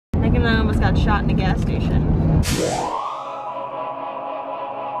Nick and I almost got shot in a gas station.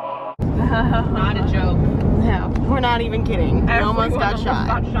 Not a joke. No, we're not even kidding. We almost got shot.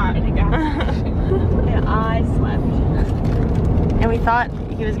 Got shot in a gas station. And I slept. And we thought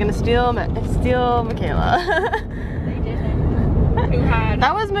he was gonna steal Michaela. They didn't. Who had?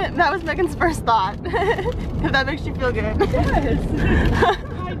 That was Megan's first thought. If that makes you feel good. Yes.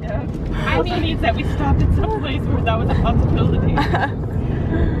 Kind of. I mean, means that we stopped at some place where that was a possibility.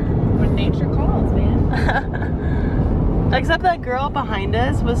 When nature calls, man. Except that girl behind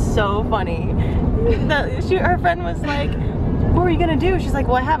us was so funny. Her friend was like, "What were you gonna do?" She's like,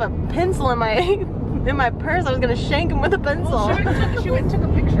 "Well, I have a pencil in my purse. I was gonna shank him with a pencil." Well, she went and took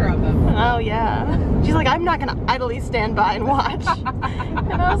a picture of him. Oh yeah. She's like, "I'm not gonna idly stand by and watch."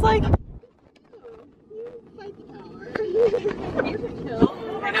 And I was like,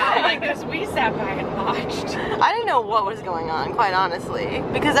 I know, like, because we sat by and watched. I didn't know what was going on, quite honestly,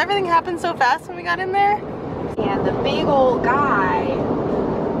 because everything happened so fast when we got in there. And the big old guy,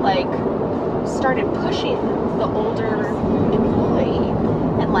 like, started pushing the older employee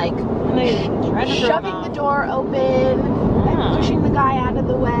and, like, shoving the door open and pushing the guy out of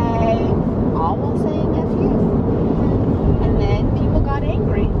the way, all while saying F you. And then people got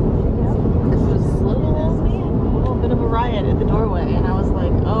angry. It was this little old man. A little bit of a riot at the doorway, and I was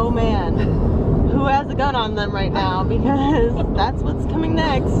like, oh man, who has a gun on them right now? Because that's what's coming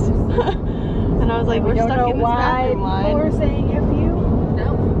next. And I was like, we're stuck in this bathroom line. People were saying F you.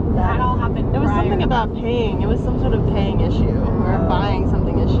 No, that all happened. It was something about paying. It was some sort of paying issue or buying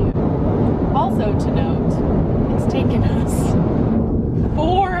something issue. Also to note, it's taken us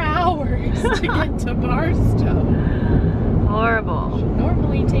 4 hours to get to Barstow. Horrible.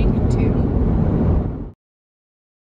 Normally take